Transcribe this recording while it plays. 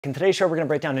In today's show, we're going to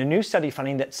break down a new study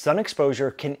finding that sun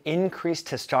exposure can increase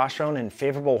testosterone and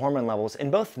favorable hormone levels in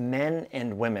both men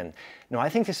and women. Now, I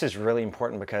think this is really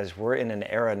important because we're in an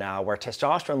era now where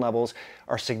testosterone levels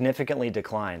are significantly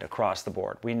declined across the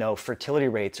board. We know fertility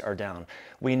rates are down.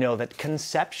 We know that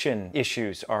conception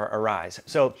issues are arise.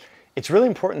 So it's really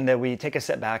important that we take a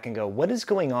step back and go, what is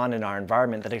going on in our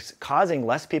environment that is causing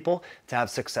less people to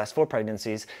have successful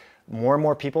pregnancies, more and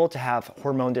more people to have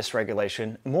hormone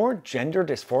dysregulation, more gender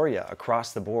dysphoria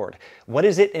across the board? What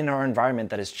is it in our environment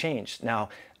that has changed? Now,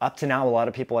 up to now, a lot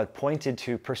of people have pointed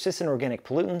to persistent organic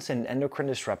pollutants and endocrine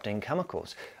disrupting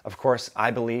chemicals. Of course,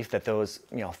 I believe that those,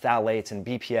 phthalates and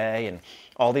BPA and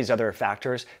all these other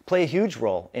factors play a huge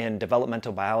role in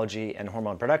developmental biology and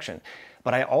hormone production.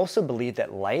 But I also believe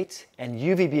that light and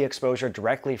UVB exposure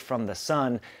directly from the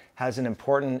sun has an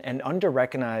important and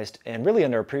under-recognized and really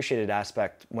underappreciated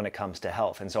aspect when it comes to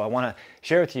health. And so I want to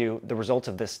share with you the results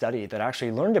of this study that I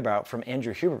actually learned about from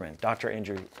Andrew Huberman, Dr.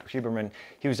 Andrew Huberman.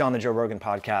 He was on the Joe Rogan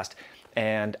podcast,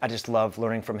 and I just love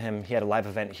learning from him. He had a live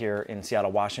event here in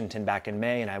Seattle, Washington back in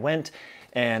May, and I went,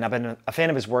 and I've been a fan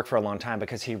of his work for a long time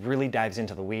because he really dives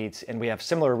into the weeds, and we have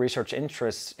similar research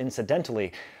interests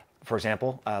incidentally. For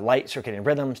example, light, circadian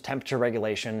rhythms, temperature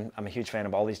regulation. I'm a huge fan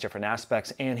of all these different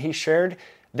aspects. And he shared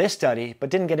this study, but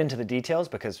didn't get into the details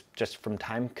because just from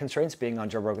time constraints being on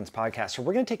Joe Rogan's podcast. So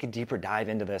we're going to take a deeper dive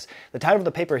into this. The title of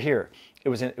the paper here, it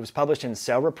was published in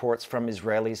Cell Reports from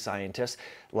Israeli scientists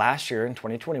last year in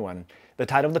 2021. The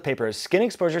title of the paper is Skin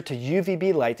Exposure to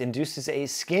UVB Light Induces a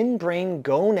Skin-Brain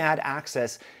Gonad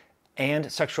Axis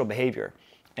and Sexual Behavior.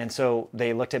 And so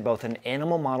they looked at both an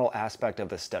animal model aspect of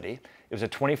the study. It was a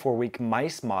 24-week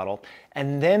mice model.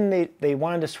 And then they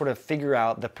wanted to sort of figure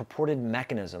out the purported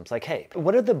mechanisms. Like, hey,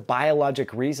 what are the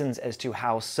biologic reasons as to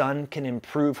how sun can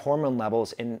improve hormone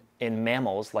levels in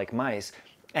mammals like mice?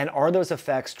 And are those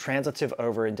effects translative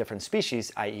over in different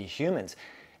species, i.e. humans?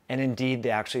 And indeed,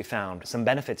 they actually found some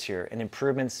benefits here and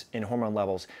improvements in hormone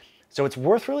levels. So it's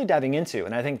worth really diving into.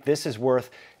 And I think this is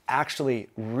worth actually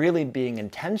really being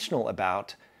intentional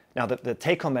about. Now, the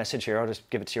take-home message here, I'll just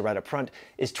give it to you right up front,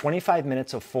 is 25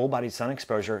 minutes of full-body sun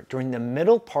exposure during the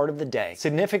middle part of the day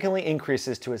significantly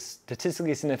increases to a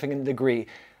statistically significant degree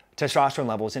testosterone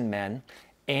levels in men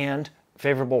and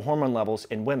favorable hormone levels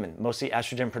in women, mostly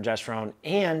estrogen, progesterone,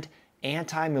 and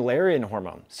anti-Mullerian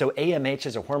hormone. So AMH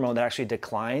is a hormone that actually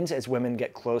declines as women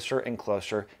get closer and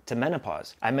closer to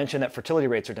menopause. I mentioned that fertility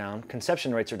rates are down,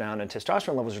 conception rates are down, and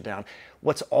testosterone levels are down.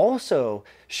 What's also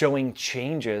showing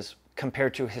changes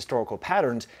compared to historical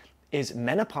patterns is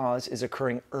menopause is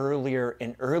occurring earlier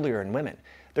and earlier in women.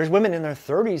 There's women in their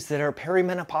 30s that are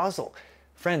perimenopausal.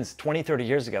 Friends, 20, 30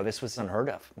 years ago, this was unheard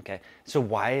of, okay? So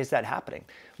why is that happening?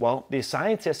 Well, the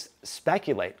scientists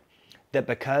speculate that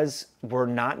because we're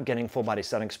not getting full body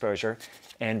sun exposure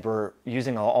and we're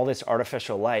using all this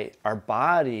artificial light, our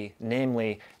body,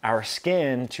 namely our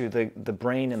skin to the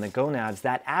brain and the gonads,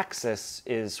 that axis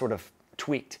is sort of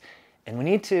tweaked. And we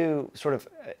need to sort of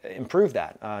improve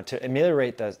that to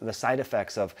ameliorate the side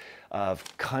effects of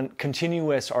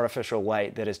continuous artificial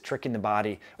light that is tricking the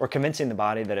body or convincing the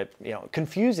body that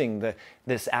confusing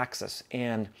this axis.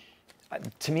 And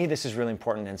to me, this is really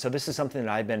important. And so this is something that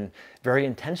I've been very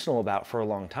intentional about for a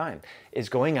long time, is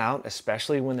going out,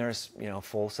 especially when there's,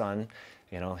 full sun.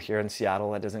 Here in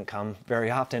Seattle, that doesn't come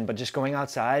very often, but just going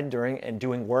outside and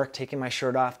doing work, taking my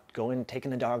shirt off,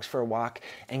 taking the dogs for a walk,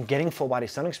 and getting full body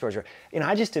sun exposure.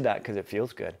 I just did that because it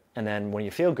feels good. And then when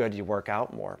you feel good, you work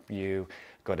out more. You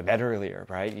go to bed earlier,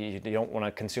 right? You don't want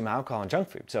to consume alcohol and junk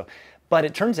food. But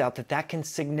it turns out that can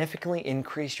significantly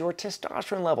increase your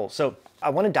testosterone levels. So I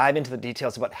want to dive into the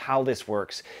details about how this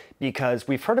works, because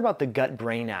we've heard about the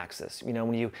gut-brain axis.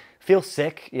 When you feel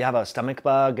sick, you have a stomach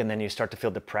bug, and then you start to feel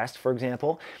depressed, for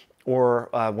example. Or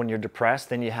when you're depressed,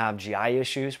 then you have GI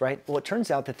issues, right? Well, it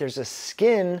turns out that there's a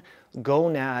skin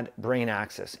gonad brain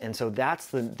axis. And so that's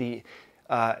the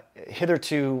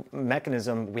hitherto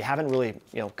mechanism. We haven't really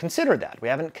considered that. We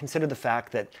haven't considered the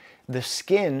fact that the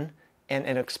skin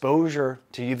and exposure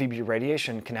to UVB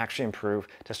radiation can actually improve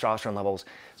testosterone levels.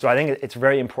 So I think it's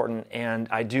very important, and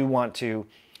I do want to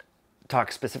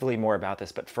talk specifically more about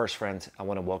this. But first, friends, I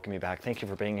want to welcome you back. Thank you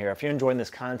for being here. If you're enjoying this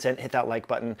content, hit that like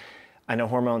button. I know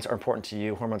hormones are important to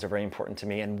you. Hormones are very important to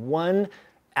me. And one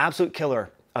absolute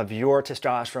killer of your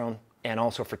testosterone and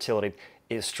also fertility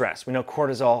is stress. We know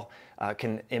cortisol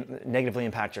can negatively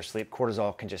impact your sleep.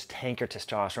 Cortisol can just tank your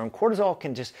testosterone. Cortisol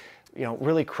can just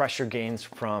really crush your gains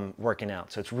from working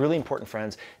out. So it's really important,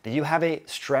 friends, that you have a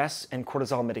stress and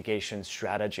cortisol mitigation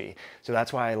strategy. So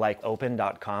that's why I like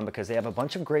open.com, because they have a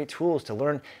bunch of great tools to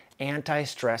learn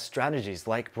anti-stress strategies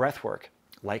like breathwork,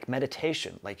 like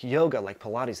meditation, like yoga, like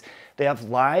Pilates. They have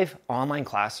live online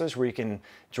classes where you can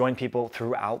join people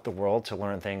throughout the world to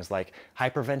learn things like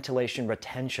hyperventilation,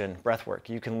 retention, breathwork.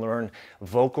 You can learn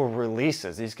vocal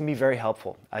releases. These can be very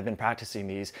helpful. I've been practicing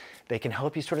these. They can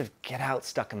help you sort of get out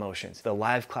stuck emotions. The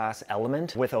live class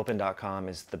element with open.com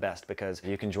is the best because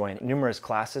you can join numerous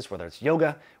classes, whether it's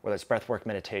yoga, whether it's breathwork,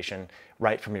 meditation,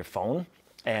 right from your phone,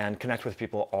 and connect with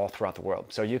people all throughout the world.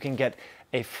 So you can get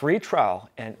a free trial,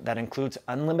 and that includes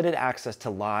unlimited access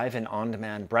to live and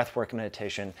on-demand breathwork,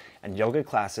 meditation, and yoga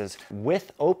classes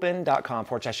with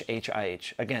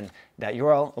open.com/HIH. Again, that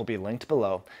URL will be linked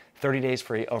below. 30 days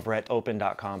free over at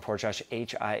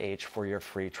open.com/HIH for your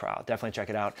free trial. Definitely check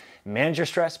it out. Manage your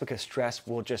stress because stress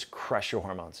will just crush your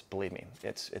hormones. Believe me,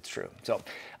 it's true. So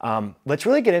let's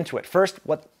really get into it. First,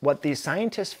 what these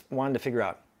scientists wanted to figure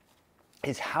out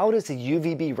is how does the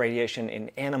UVB radiation in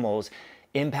animals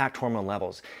impact hormone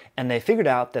levels? And they figured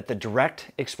out that the direct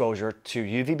exposure to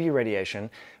UVB radiation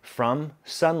from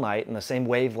sunlight in the same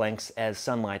wavelengths as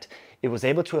sunlight, it was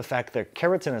able to affect the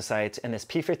keratinocytes and this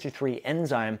p53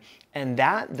 enzyme, and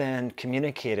that then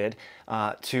communicated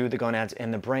to the gonads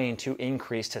in the brain to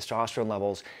increase testosterone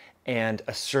levels and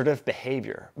assertive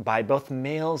behavior by both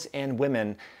males and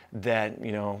women that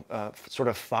sort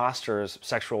of fosters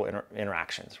sexual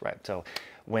interactions, right? So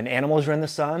when animals are in the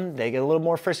sun, they get a little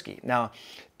more frisky. Now,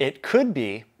 it could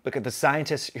be because the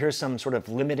scientists, here's some sort of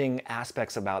limiting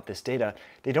aspects about this data.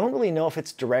 They don't really know if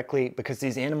it's directly because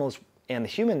these animals and the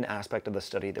human aspect of the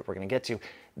study that we're going to get to,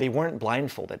 they weren't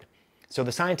blindfolded. So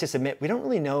the scientists admit we don't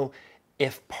really know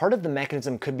if part of the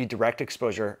mechanism could be direct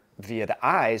exposure via the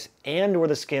eyes and or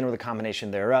the skin or the combination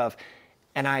thereof.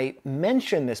 And I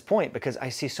mention this point because I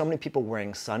see so many people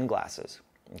wearing sunglasses,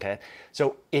 okay?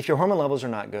 So if your hormone levels are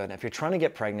not good, if you're trying to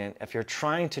get pregnant, if you're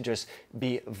trying to just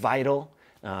be vital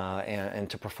and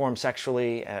to perform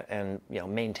sexually and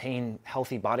maintain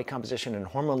healthy body composition and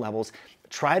hormone levels,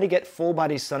 try to get full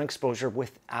body sun exposure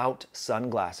without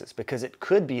sunglasses because it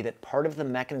could be that part of the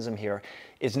mechanism here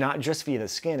is not just via the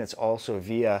skin, it's also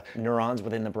via neurons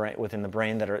within the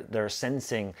brain that are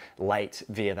sensing light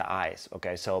via the eyes.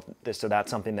 Okay, so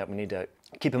that's something that we need to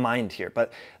keep in mind here.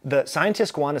 But the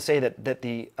scientists go on to say that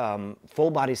the full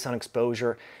body sun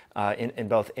exposure in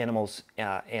both animals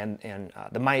and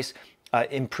the mice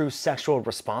improves sexual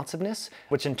responsiveness,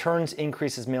 which in turn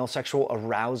increases male sexual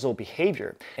arousal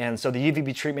behavior. And so the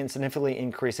UVB treatment significantly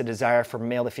increased the desire for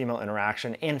male to female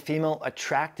interaction and female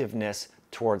attractiveness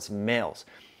towards males.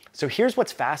 So here's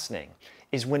what's fascinating,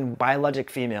 is when biologic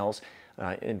females,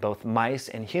 in both mice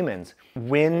and humans,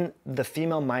 when the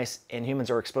female mice and humans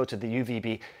are exposed to the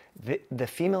UVB, the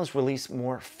females release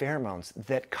more pheromones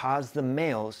that cause the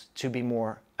males to be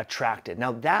more attracted.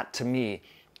 Now that to me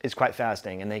is quite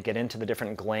fascinating, and they get into the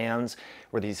different glands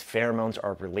where these pheromones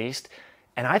are released.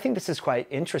 And I think this is quite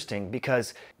interesting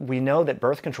because we know that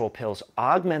birth control pills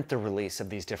augment the release of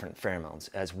these different pheromones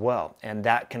as well. And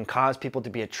that can cause people to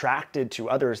be attracted to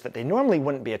others that they normally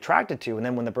wouldn't be attracted to. And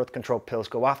then when the birth control pills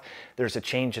go off, there's a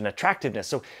change in attractiveness.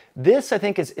 So this, I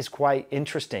think, is quite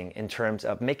interesting in terms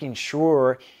of making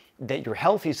sure that you're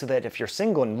healthy so that if you're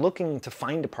single and looking to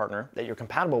find a partner that you're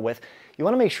compatible with, you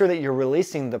want to make sure that you're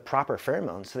releasing the proper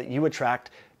pheromones so that you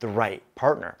attract the right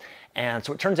partner. And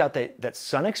so it turns out that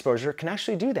sun exposure can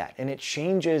actually do that. And it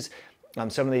changes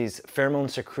some of these pheromone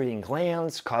secreting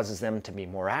glands, causes them to be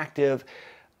more active.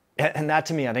 And that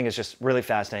to me, I think is just really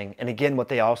fascinating. And again, what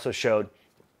they also showed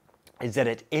is that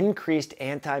it increased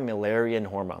anti-Müllerian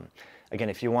hormone. Again,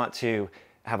 if you want to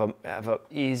have a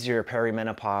easier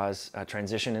perimenopause,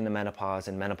 transition into menopause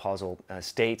and menopausal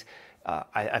state,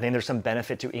 I think there's some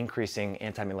benefit to increasing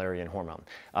anti-Müllerian hormone.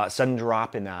 Sudden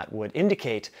drop in that would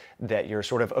indicate that your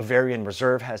sort of ovarian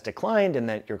reserve has declined and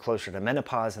that you're closer to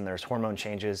menopause and there's hormone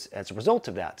changes as a result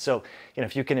of that. So,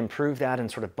 if you can improve that and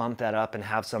sort of bump that up and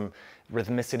have some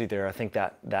rhythmicity there, I think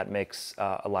that makes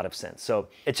a lot of sense. So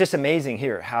it's just amazing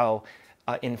here how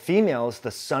in females, the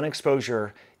sun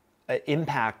exposure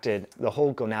impacted the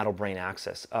whole gonadal brain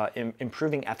axis,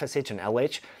 improving FSH and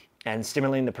LH and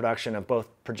stimulating the production of both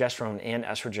progesterone and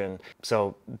estrogen.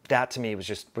 So that to me was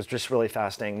just really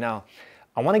fascinating. Now,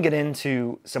 I want to get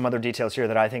into some other details here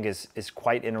that I think is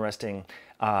quite interesting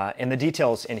in the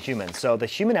details in humans. So the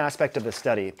human aspect of the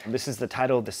study, this is the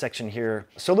title of the section here,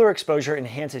 solar exposure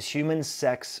enhances human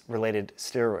sex-related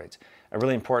steroids.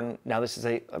 Really important. Now this is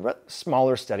a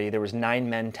smaller study. There was 9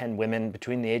 men, 10 women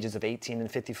between the ages of 18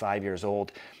 and 55 years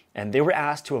old. And they were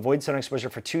asked to avoid sun exposure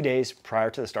for 2 days prior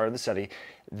to the start of the study.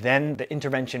 Then the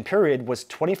intervention period was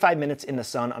 25 minutes in the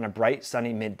sun on a bright,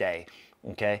 sunny midday.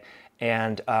 Okay.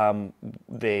 and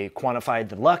they quantified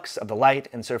the lux of the light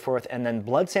and so forth. And then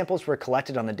blood samples were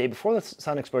collected on the day before the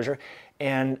sun exposure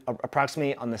and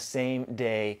approximately on the same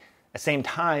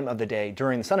time of the day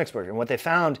during the sun exposure. And what they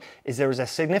found is there was a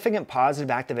significant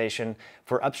positive activation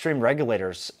for upstream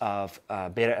regulators of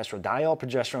beta-estradiol,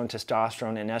 progesterone,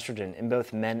 testosterone, and estrogen in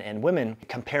both men and women,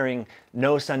 comparing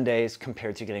no sun days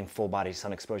compared to getting full body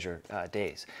sun exposure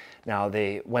days. Now,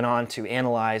 they went on to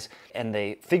analyze, and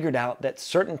they figured out that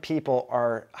certain people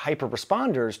are hyper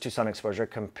responders to sun exposure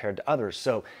compared to others.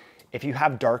 So if you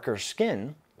have darker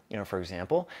skin, for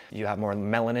example, you have more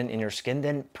melanin in your skin,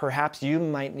 then perhaps you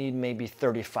might need maybe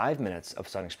 35 minutes of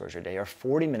sun exposure a day or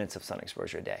 40 minutes of sun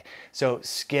exposure a day. So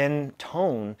skin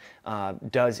tone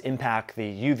does impact the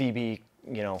UVB,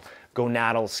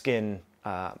 gonadal skin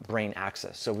brain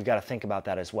axis. So we've got to think about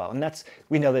that as well. And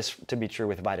we know this to be true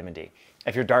with vitamin D.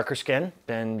 If you're darker skin,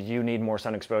 then you need more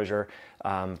sun exposure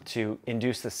to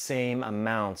induce the same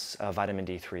amounts of vitamin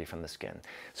D3 from the skin.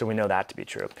 So we know that to be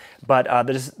true. But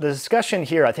the discussion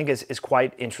here, I think, is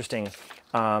quite interesting.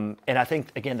 And I think,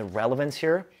 again, the relevance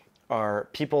here are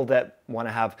people that want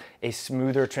to have a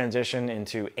smoother transition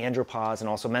into andropause and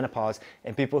also menopause,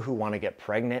 and people who want to get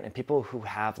pregnant, and people who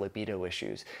have libido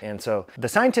issues. And so the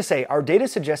scientists say our data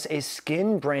suggests a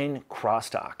skin-brain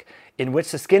crosstalk in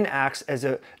which the skin acts as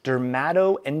a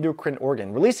dermatoendocrine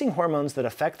organ, releasing hormones that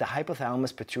affect the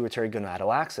hypothalamus pituitary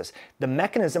gonadal axis. The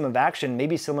mechanism of action may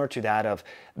be similar to that of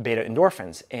beta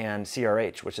endorphins and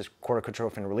CRH, which is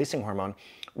corticotrophin releasing hormone,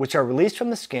 which are released from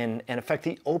the skin and affect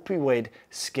the opioid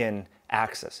skin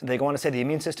axis. They go on to say the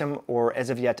immune system, or as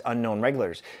of yet unknown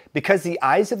regulators. Because the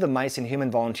eyes of the mice in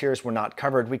human volunteers were not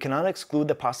covered, we cannot exclude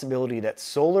the possibility that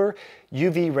solar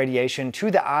UV radiation to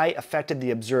the eye affected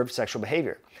the observed sexual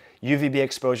behavior. UVB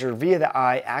exposure via the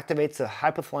eye activates the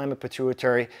hypothalamic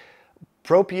pituitary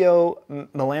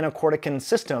propiomelanocortican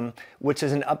system, which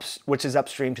is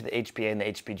upstream to the HPA and the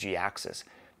HPG axis.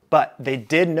 But they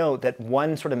did note that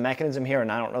one sort of mechanism here, and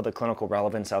I don't know the clinical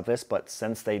relevance of this, but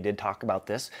since they did talk about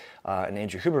this, and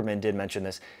Andrew Huberman did mention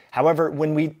this. However,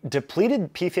 when we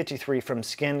depleted P53 from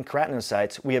skin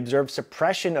keratinocytes, we observed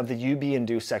suppression of the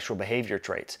UV-induced sexual behavior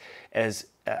traits, as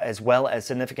well as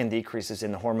significant decreases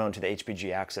in the hormone to the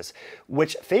HPG axis,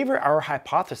 which favor our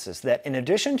hypothesis that in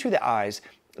addition to the eyes,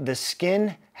 the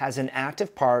skin has an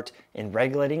active part in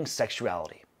regulating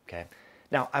sexuality. Okay.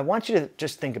 Now, I want you to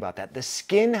just think about that. The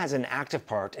skin has an active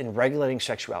part in regulating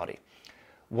sexuality.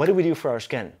 What do we do for our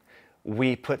skin?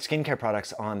 We put skincare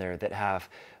products on there that have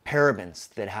parabens,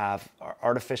 that have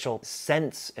artificial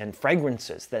scents and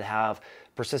fragrances, that have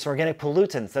persistent organic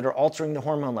pollutants that are altering the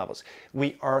hormone levels.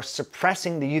 We are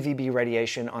suppressing the UVB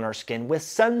radiation on our skin with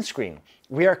sunscreen.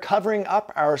 We are covering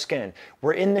up our skin.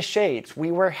 We're in the shades.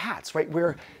 We wear hats, right?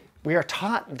 We are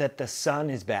taught that the sun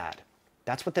is bad.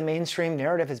 That's what the mainstream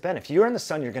narrative has been. If you're in the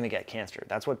sun, you're going to get cancer.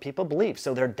 That's what people believe.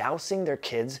 So they're dousing their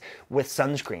kids with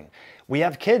sunscreen. We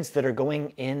have kids that are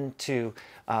going into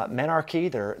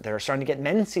menarche. They're starting to get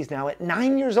menses now at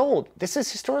 9 years old. This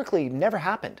has historically never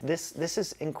happened. This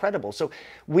is incredible. So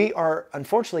we are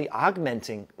unfortunately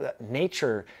augmenting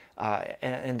nature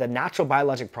and the natural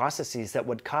biologic processes that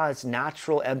would cause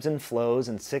natural ebbs and flows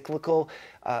and cyclical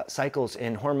cycles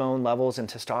in hormone levels and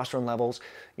testosterone levels.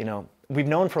 We've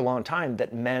known for a long time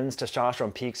that men's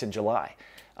testosterone peaks in July.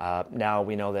 Now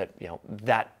we know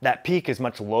that that peak is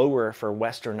much lower for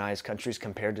westernized countries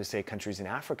compared to, say, countries in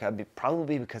Africa,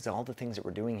 probably because of all the things that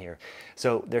we're doing here.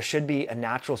 So there should be a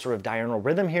natural sort of diurnal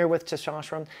rhythm here with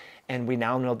testosterone, and we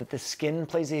now know that the skin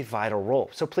plays a vital role.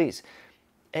 So please,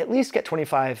 at least get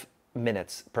 25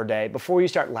 minutes per day before you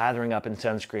start lathering up in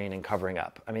sunscreen and covering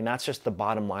up. I mean, that's just the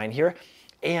bottom line here.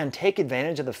 And take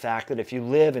advantage of the fact that if you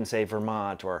live in, say,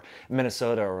 Vermont or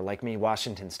Minnesota or, like me,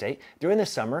 Washington State, during the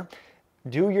summer,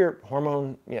 do your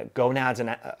hormone gonads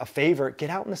a favor,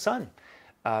 get out in the sun.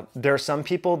 There are some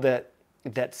people that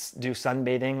do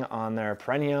sunbathing on their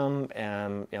perineum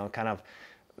and, kind of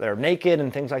they're naked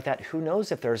and things like that. Who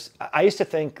knows if there's, I used to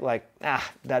think like,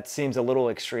 that seems a little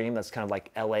extreme. That's kind of like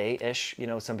LA-ish,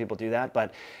 some people do that.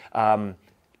 But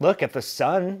look, if the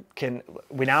sun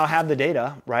we now have the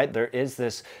data, right? There is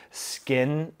this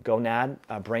skin gonad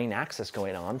brain axis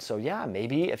going on. So yeah,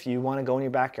 maybe if you want to go in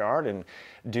your backyard and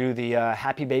do the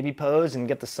happy baby pose and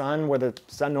get the sun where the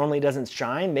sun normally doesn't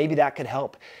shine, maybe that could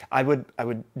help. I would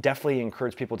definitely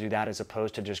encourage people to do that as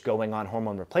opposed to just going on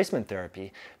hormone replacement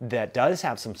therapy that does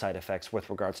have some side effects with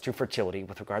regards to fertility,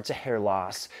 with regards to hair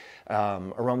loss,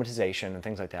 aromatization, and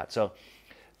things like that. So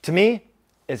to me,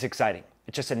 it's exciting.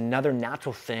 It's just another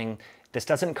natural thing. This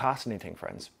doesn't cost anything,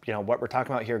 friends. What we're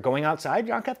talking about here, going outside,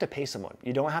 you don't have to pay someone.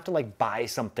 You don't have to buy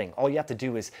something. All you have to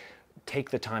do is take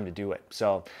the time to do it.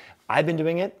 So I've been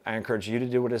doing it. I encourage you to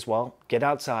do it as well. Get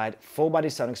outside, full body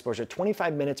sun exposure,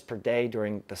 25 minutes per day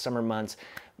during the summer months.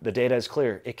 The data is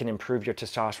clear. It can improve your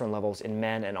testosterone levels in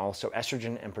men and also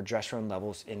estrogen and progesterone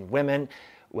levels in women,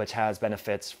 which has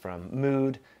benefits from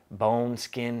mood, bone,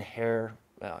 skin, hair,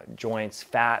 joints,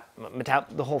 fat,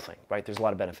 the whole thing, right? There's a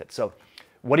lot of benefits. So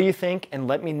what do you think? And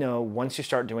let me know once you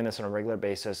start doing this on a regular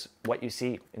basis, what you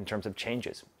see in terms of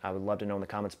changes. I would love to know in the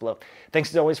comments below. Thanks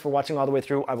as always for watching all the way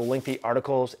through. I will link the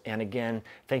articles. And again,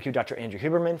 thank you, Dr. Andrew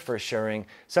Huberman, for sharing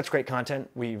such great content.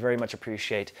 We very much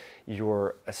appreciate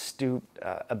your astute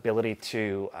ability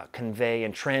to convey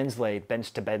and translate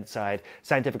bench to bedside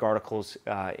scientific articles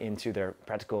into their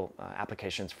practical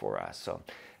applications for us. So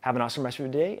have an awesome rest of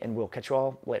your day, and we'll catch you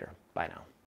all later. Bye now.